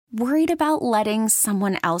Worried about letting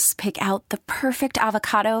someone else pick out the perfect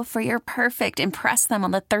avocado for your perfect impress them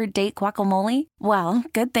on the third date guacamole? Well,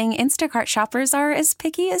 good thing Instacart shoppers are as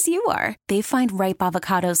picky as you are. They find ripe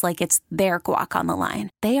avocados like it's their guac on the line.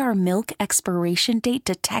 They are milk expiration date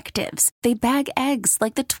detectives. They bag eggs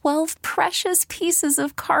like the 12 precious pieces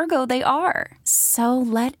of cargo they are. So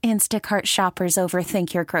let Instacart shoppers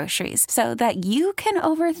overthink your groceries so that you can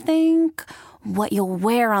overthink what you'll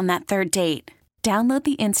wear on that third date. Download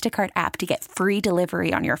the Instacart app to get free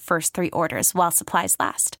delivery on your first 3 orders while supplies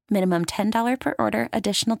last. Minimum $10 per order.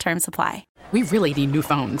 Additional terms apply. We really need new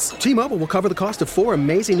phones. T-Mobile will cover the cost of 4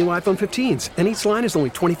 amazing new iPhone 15s, and each line is only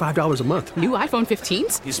 $25 a month. New iPhone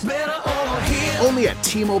 15s? It's better over here. Only at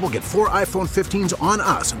T-Mobile, get 4 iPhone 15s on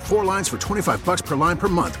us and 4 lines for $25 per line per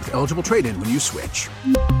month with eligible trade-in when you switch.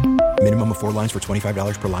 Minimum of 4 lines for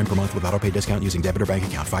 $25 per line per month with autopay discount using debit or bank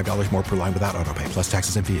account. $5 more per line without autopay, plus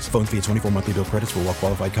taxes and fees. Phone fee at 24 monthly bill credits for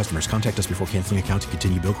well-qualified customers. Contact us before canceling account to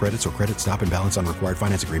continue bill credits or credit stop and balance on required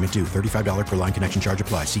finance agreement due. $35 per line connection charge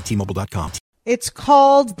applies. See T-Mobile.com. It's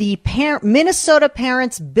called the Minnesota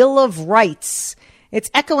Parents' Bill of Rights. It's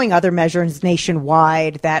echoing other measures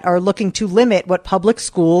nationwide that are looking to limit what public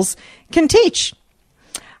schools can teach.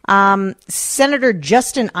 Senator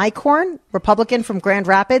Justin Eichhorn, Republican from Grand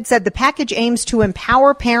Rapids, said the package aims to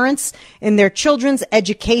empower parents in their children's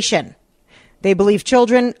education. They believe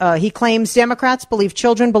children, he claims Democrats believe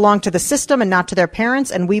children belong to the system and not to their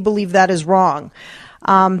parents, and we believe that is wrong.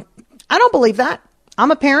 I don't believe that.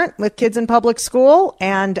 I'm a parent with kids in public school,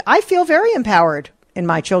 and I feel very empowered in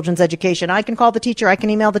my children's education. I can call the teacher. I can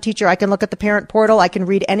email the teacher. I can look at the parent portal. I can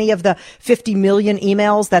read any of the 50 million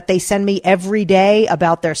emails that they send me every day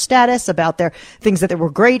about their status, about their things that they were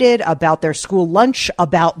graded, about their school lunch,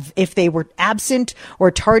 about if they were absent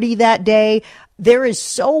or tardy that day. There is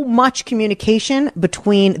so much communication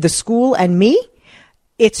between the school and me.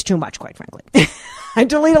 It's too much, quite frankly. I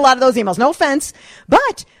delete a lot of those emails. No offense,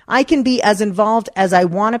 but I can be as involved as I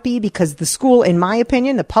want to be because the school, in my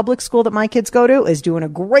opinion, the public school that my kids go to is doing a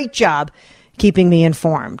great job keeping me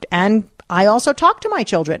informed. And I also talk to my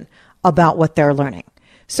children about what they're learning.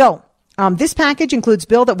 So this package includes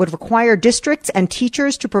bill that would require districts and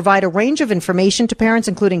teachers to provide a range of information to parents,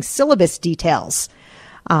 including syllabus details.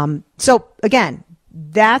 So again,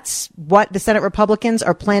 that's what the Senate Republicans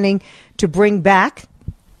are planning to bring back.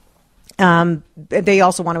 They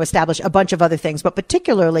also want to establish a bunch of other things, but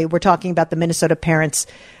particularly we're talking about the Minnesota Parents'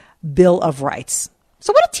 Bill of Rights.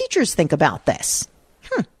 So what do teachers think about this?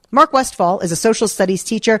 Mark Wespfahl is a social studies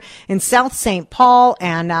teacher in South St. Paul.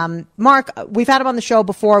 And Mark, we've had him on the show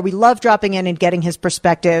before. We love dropping in and getting his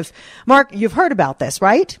perspective. Mark, you've heard about this,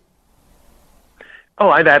 right? Oh,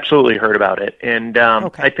 I've absolutely heard about it. And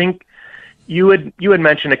okay. I think you had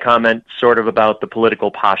mentioned a comment sort of about the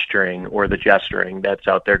political posturing or the gesturing that's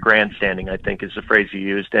out there. Grandstanding, I think, is the phrase you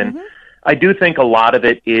used. And I do think a lot of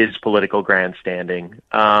it is political grandstanding.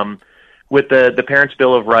 With the Parents'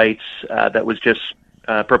 Bill of Rights that was just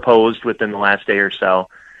proposed within the last day or so,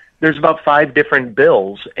 there's about 5 different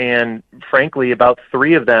bills, and frankly, about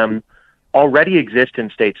 3 of them already exist in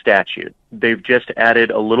state statute. They've just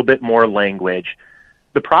added a little bit more language.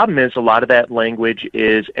 The problem is a lot of that language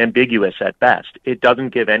is ambiguous at best. It doesn't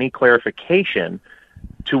give any clarification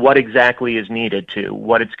to what exactly is needed to.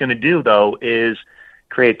 What it's going to do, though, is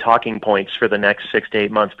create talking points for the next 6 to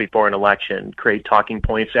 8 months before an election, create talking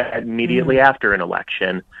points immediately after an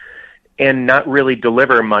election, and not really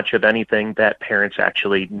deliver much of anything that parents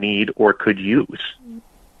actually need or could use.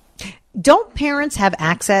 Don't parents have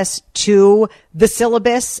access to the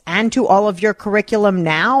syllabus and to all of your curriculum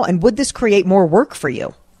now? And would this create more work for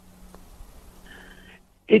you?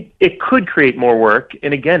 It could create more work.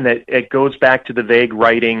 And again, it goes back to the vague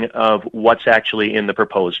writing of what's actually in the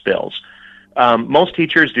proposed bills. Most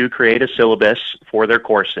teachers do create a syllabus for their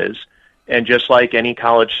courses. And just like any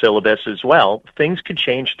college syllabus as well, things could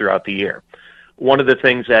change throughout the year. One of the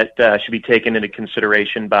things that should be taken into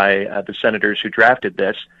consideration by the senators who drafted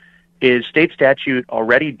this is state statute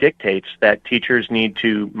already dictates that teachers need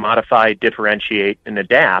to modify, differentiate, and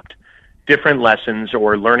adapt different lessons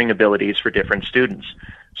or learning abilities for different students.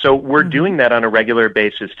 So we're doing that on a regular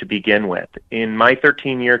basis to begin with. In my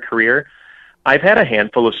 13-year career, I've had a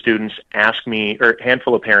handful of students ask me, or a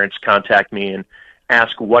handful of parents contact me and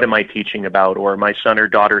ask, what am I teaching about? Or my son or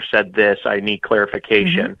daughter said this, I need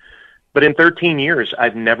clarification. But in 13 years,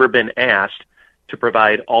 I've never been asked to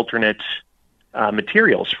provide alternate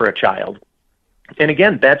materials for a child. And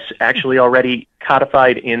again, that's actually already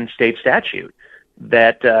codified in state statute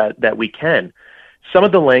that we can. Some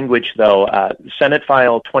of the language, though, Senate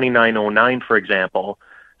File 2909, for example,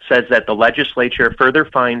 says that the legislature further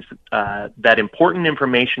finds that important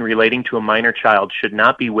information relating to a minor child should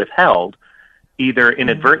not be withheld, either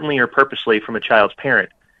inadvertently or purposely, from a child's parent,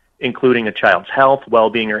 including a child's health,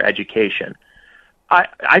 well-being, or education.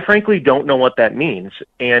 I frankly don't know what that means,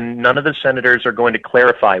 and none of the senators are going to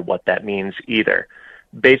clarify what that means either.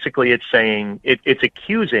 Basically, it's saying it's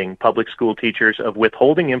accusing public school teachers of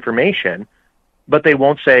withholding information, but they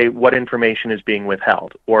won't say what information is being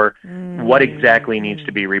withheld or what exactly needs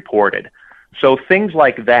to be reported. So things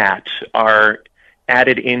like that are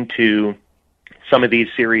added into some of these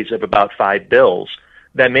series of about 5 bills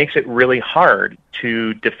that makes it really hard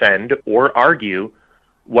to defend or argue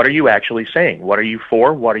what are you actually saying? What are you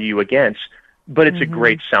for? What are you against? But it's a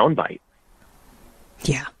great soundbite.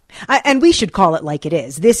 Yeah. And we should call it like it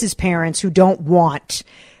is. This is parents who don't want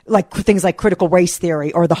things like critical race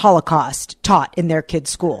theory or the Holocaust taught in their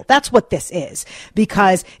kids' school. That's what this is.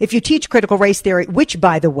 Because if you teach critical race theory, which,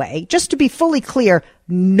 by the way, just to be fully clear,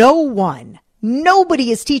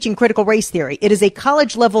 nobody is teaching critical race theory. It is a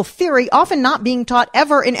college-level theory, often not being taught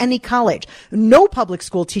ever in any college. No public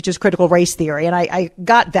school teaches critical race theory, and I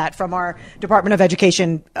got that from our Department of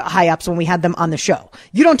Education high-ups when we had them on the show.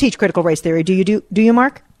 You don't teach critical race theory, do you,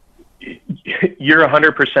 Mark? You're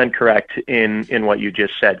 100% correct in what you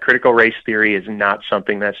just said. Critical race theory is not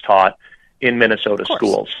something that's taught in Minnesota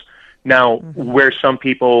schools. Now, where some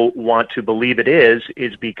people want to believe it is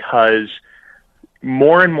because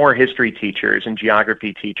more and more history teachers and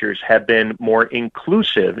geography teachers have been more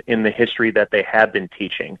inclusive in the history that they have been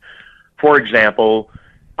teaching. For example,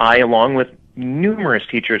 I, along with numerous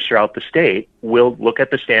teachers throughout the state, will look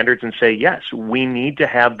at the standards and say, yes, we need to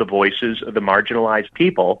have the voices of the marginalized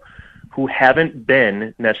people who haven't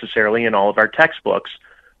been necessarily in all of our textbooks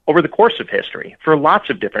over the course of history for lots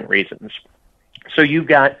of different reasons. So you've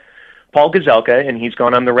got Paul Gazelka, and he's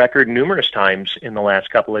gone on the record numerous times in the last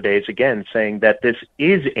couple of days, again, saying that this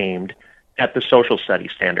is aimed at the social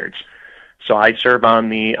studies standards. So I serve I'm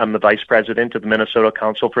the vice president of the Minnesota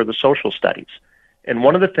Council for the Social Studies. And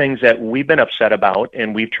one of the things that we've been upset about,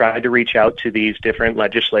 and we've tried to reach out to these different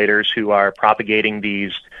legislators who are propagating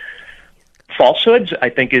these falsehoods, I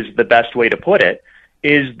think is the best way to put it,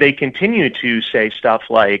 is they continue to say stuff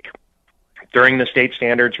like, during the state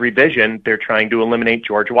standards revision, they're trying to eliminate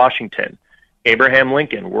George Washington, Abraham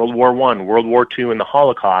Lincoln, World War I, World War II, and the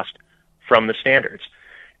Holocaust from the standards.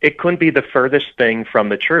 It couldn't be the furthest thing from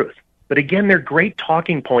the truth. But again, they're great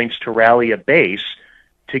talking points to rally a base,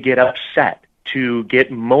 to get upset, to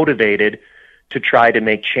get motivated to try to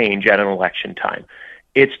make change at an election time.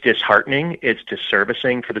 It's disheartening. It's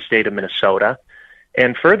disservicing for the state of Minnesota.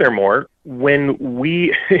 And furthermore, when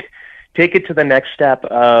we take it to the next step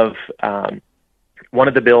of one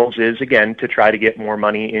of the bills is, again, to try to get more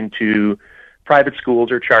money into private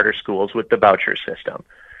schools or charter schools with the voucher system.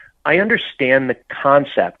 I understand the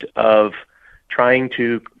concept of trying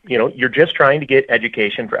to, you're just trying to get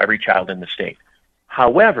education for every child in the state.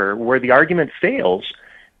 However, where the argument fails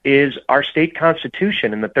is our state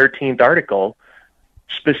constitution in the 13th article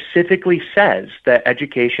specifically says that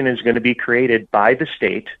education is going to be created by the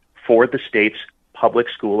state for the state's public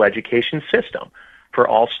school education system for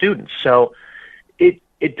all students. So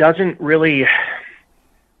it doesn't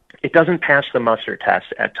pass the muster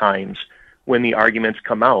test at times when the arguments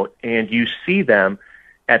come out, and you see them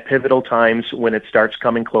at pivotal times when it starts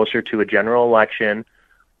coming closer to a general election,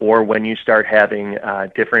 or when you start having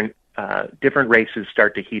different races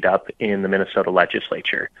start to heat up in the Minnesota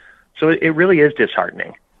legislature. So it really is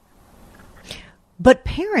disheartening. But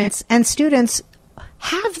parents and students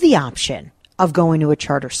have the option of going to a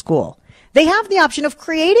charter school. They have the option of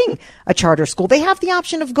creating a charter school. They have the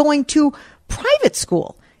option of going to private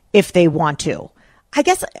school if they want to. I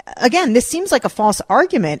guess, again, this seems like a false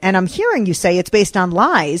argument, and I'm hearing you say it's based on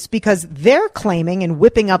lies because they're claiming and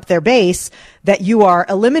whipping up their base that you are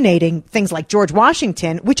eliminating things like George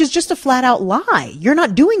Washington, which is just a flat-out lie. You're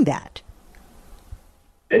not doing that.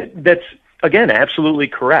 That's, again, absolutely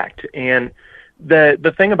correct. And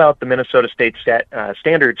the thing about the Minnesota State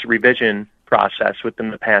Standards revision process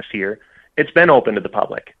within the past year, it's been open to the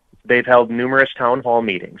public. They've held numerous town hall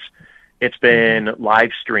meetings. It's been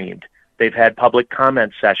live streamed. They've had public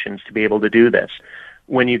comment sessions to be able to do this.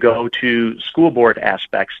 When you go to school board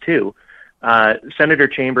aspects too, Senator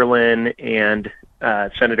Chamberlain and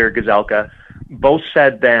Senator Gazelka both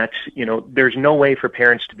said that, there's no way for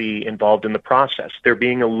parents to be involved in the process. They're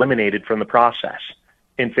being eliminated from the process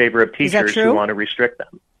in favor of teachers who want to restrict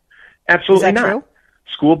them. Absolutely not. True?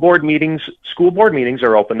 School board meetings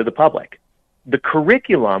are open to the public. The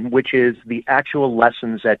curriculum, which is the actual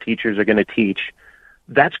lessons that teachers are going to teach,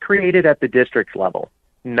 that's created at the district level,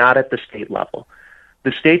 not at the state level.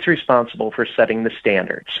 The state's responsible for setting the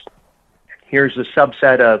standards. Here's a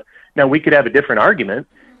subset of, now we could have a different argument.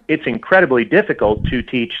 It's incredibly difficult to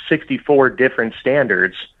teach 64 different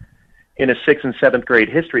standards in a 6th and 7th grade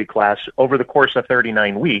history class over the course of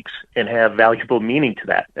 39 weeks and have valuable meaning to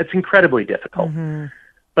that. It's incredibly difficult. Mm-hmm.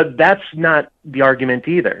 But that's not the argument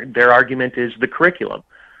either. Their argument is the curriculum.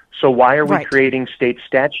 So why are we creating state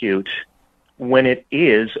statute when it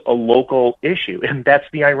is a local issue? And that's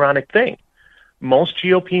the ironic thing. Most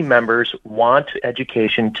GOP members want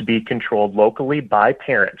education to be controlled locally by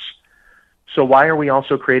parents. So why are we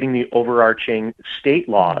also creating the overarching state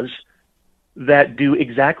laws that do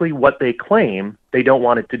exactly what they claim they don't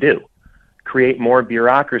want it to do? Create more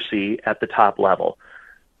bureaucracy at the top level.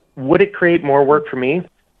 Would it create more work for me?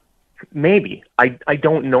 Maybe. I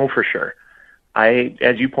don't know for sure.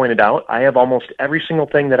 As you pointed out, I have almost every single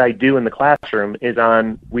thing that I do in the classroom is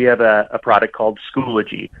on, we have a product called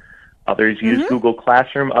Schoology. Others use Google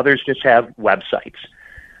Classroom. Others just have websites.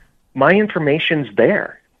 My information's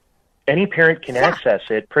there. Any parent can access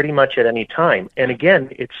it pretty much at any time. And again,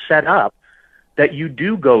 it's set up that you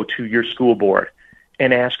do go to your school board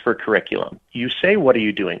and ask for curriculum. You say, what are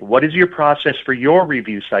you doing? What is your process for your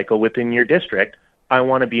review cycle within your district? I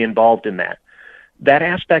want to be involved in that. That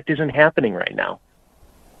aspect isn't happening right now.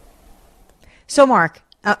 So, Mark,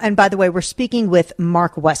 and by the way, we're speaking with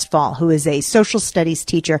Mark Wespfahl, who is a social studies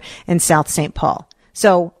teacher in South St. Paul.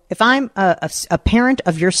 So if I'm a parent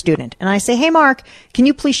of your student and I say, hey, Mark, can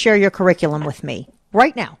you please share your curriculum with me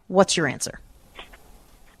right now? What's your answer?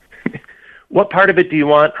 What part of it do you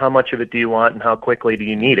want? How much of it do you want? And how quickly do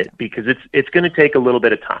you need it? Because it's going to take a little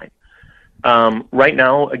bit of time. Right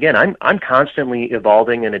now, again, I'm constantly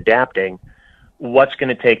evolving and adapting what's going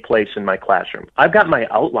to take place in my classroom. I've got my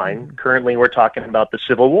outline. Currently, we're talking about the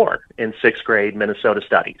Civil War in 6th grade Minnesota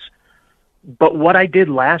studies. But what I did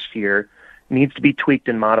last year needs to be tweaked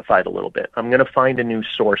and modified a little bit. I'm going to find a new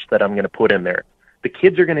source that I'm going to put in there. The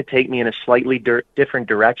kids are going to take me in a slightly different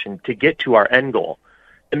direction to get to our end goal.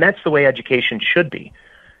 And that's the way education should be.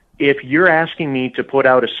 If you're asking me to put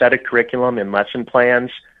out a set of curriculum and lesson plans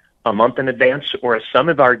a month in advance, or as some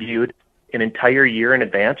have argued, an entire year in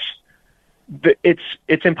advance,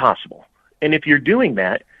 it's impossible. And if you're doing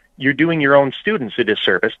that, you're doing your own students a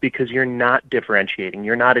disservice because you're not differentiating,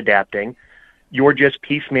 you're not adapting, you're just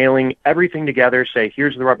piecemealing everything together, say,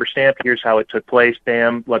 here's the rubber stamp, here's how it took place,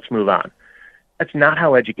 bam, let's move on. That's not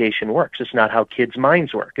how education works. It's not how kids'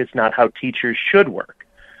 minds work. It's not how teachers should work.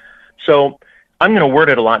 So I'm going to word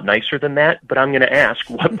it a lot nicer than that, but I'm going to ask,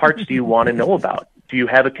 what parts do you want to know about? Do you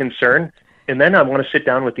have a concern? And then I want to sit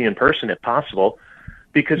down with you in person if possible,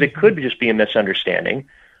 because it could just be a misunderstanding,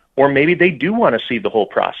 or maybe they do want to see the whole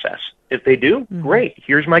process. If they do, great.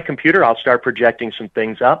 Here's my computer. I'll start projecting some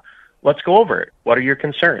things up. Let's go over it. What are your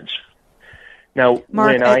concerns? Now,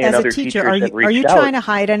 Mark, when I and other as a teacher, teachers have reached are you out, trying to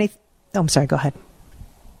hide anything? Oh, I'm sorry. Go ahead.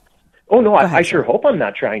 Oh, no, I sure hope I'm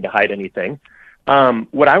not trying to hide anything.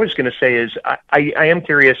 What I was going to say is I am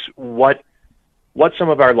curious what some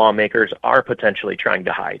of our lawmakers are potentially trying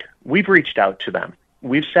to hide. We've reached out to them.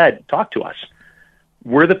 We've said, talk to us.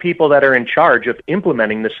 We're the people that are in charge of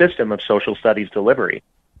implementing the system of social studies delivery.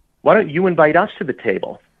 Why don't you invite us to the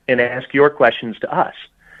table and ask your questions to us?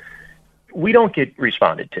 We don't get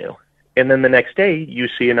responded to. And then the next day, you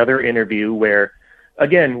see another interview where,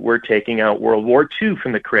 again, we're taking out World War II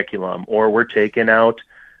from the curriculum, or we're taking out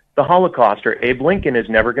the Holocaust, or Abe Lincoln is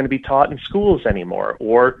never going to be taught in schools anymore,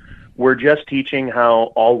 or we're just teaching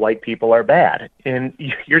how all white people are bad. And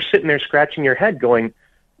you're sitting there scratching your head going,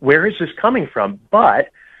 where is this coming from? But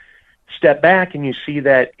step back and you see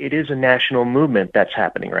that it is a national movement that's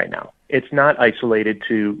happening right now. It's not isolated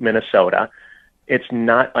to Minnesota. It's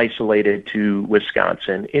not isolated to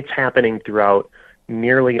Wisconsin. It's happening throughout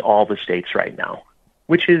nearly all the states right now,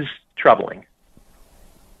 which is troubling.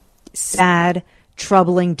 Sad,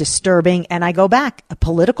 troubling, disturbing, and I go back, a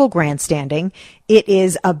political grandstanding. It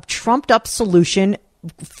is a trumped-up solution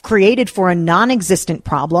created for a non-existent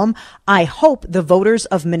problem. I hope the voters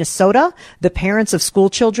of Minnesota, the parents of school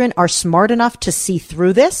children, are smart enough to see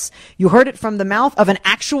through this. You heard it from the mouth of an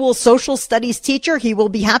actual social studies teacher. He will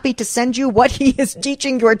be happy to send you what he is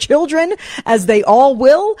teaching your children, as they all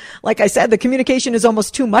will. Like I said, the communication is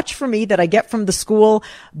almost too much for me that I get from the school.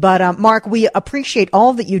 But Mark, we appreciate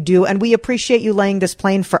all that you do, and we appreciate you laying this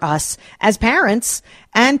plain for us as parents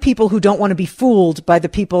and people who don't want to be fooled by the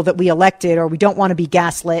people that we elected, or we don't want to be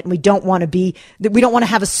gaslit, and we don't want to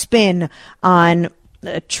have a spin on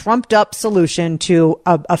a trumped up solution to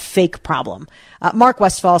a fake problem. Mark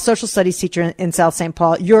Wespfahl, social studies teacher in South St.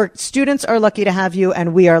 Paul. Your students are lucky to have you,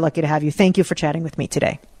 and we are lucky to have you. Thank you for chatting with me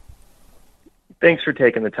today. Thanks for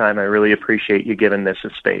taking the time. I really appreciate you giving this a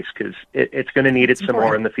space, because it's going to need it some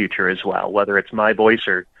more in the future as well, whether it's my voice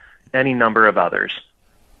or any number of others.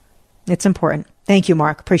 It's important. Thank you,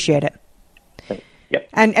 Mark. Appreciate it. Yep.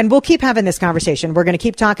 And we'll keep having this conversation. We're going to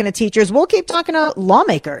keep talking to teachers. We'll keep talking to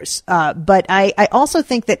lawmakers. But I also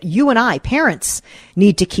think that you and I, parents,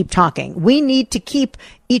 need to keep talking. We need to keep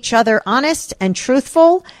each other honest and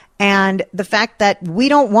truthful. And the fact that we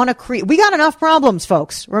don't want to create, we got enough problems,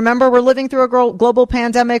 folks. Remember, we're living through a global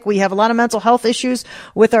pandemic. We have a lot of mental health issues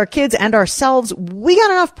with our kids and ourselves. We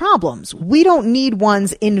got enough problems. We don't need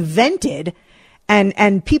ones invented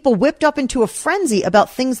and people whipped up into a frenzy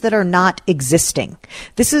about things that are not existing.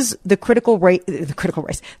 This is the critical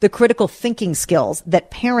thinking skills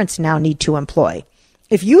that parents now need to employ.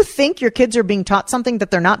 If you think your kids are being taught something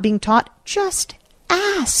that they're not being taught, just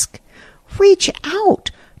ask, reach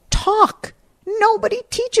out, talk. Nobody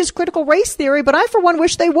teaches critical race theory, but I, for one,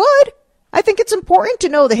 wish they would. I think it's important to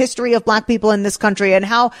know the history of black people in this country and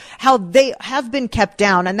how they have been kept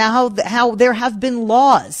down, and how there have been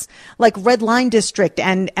laws like Red Line District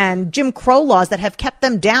and Jim Crow laws that have kept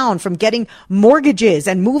them down from getting mortgages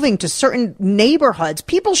and moving to certain neighborhoods.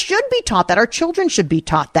 People should be taught that. Our children should be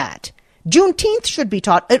taught that. Juneteenth should be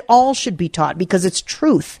taught. It all should be taught because it's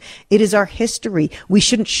truth. It is our history. We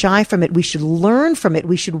shouldn't shy from it. We should learn from it.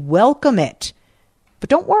 We should welcome it. But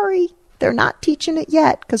don't worry. They're not teaching it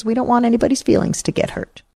yet because we don't want anybody's feelings to get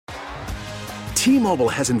hurt. T-Mobile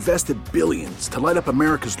has invested billions to light up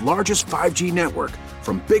America's largest 5G network,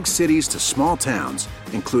 from big cities to small towns,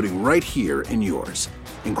 including right here in yours.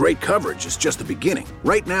 And great coverage is just the beginning.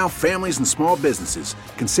 Right now, families and small businesses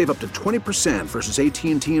can save up to 20% versus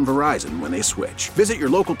AT&T and Verizon when they switch. Visit your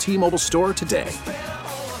local T-Mobile store today.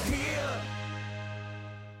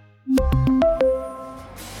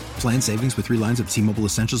 Plan savings with 3 lines of T-Mobile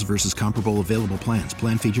Essentials versus comparable available plans.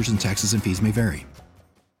 Plan features and taxes and fees may vary.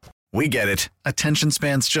 We get it. Attention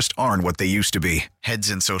spans just aren't what they used to be.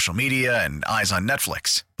 Heads in social media and eyes on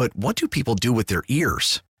Netflix. But what do people do with their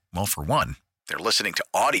ears? Well, for one, they're listening to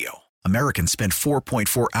audio. Americans spend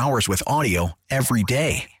 4.4 hours with audio every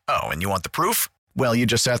day. Oh, and you want the proof? Well, you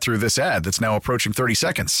just sat through this ad that's now approaching 30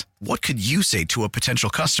 seconds. What could you say to a potential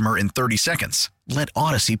customer in 30 seconds? Let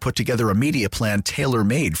Odyssey put together a media plan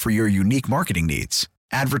tailor-made for your unique marketing needs.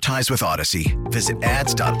 Advertise with Odyssey. Visit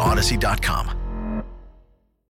ads.odyssey.com.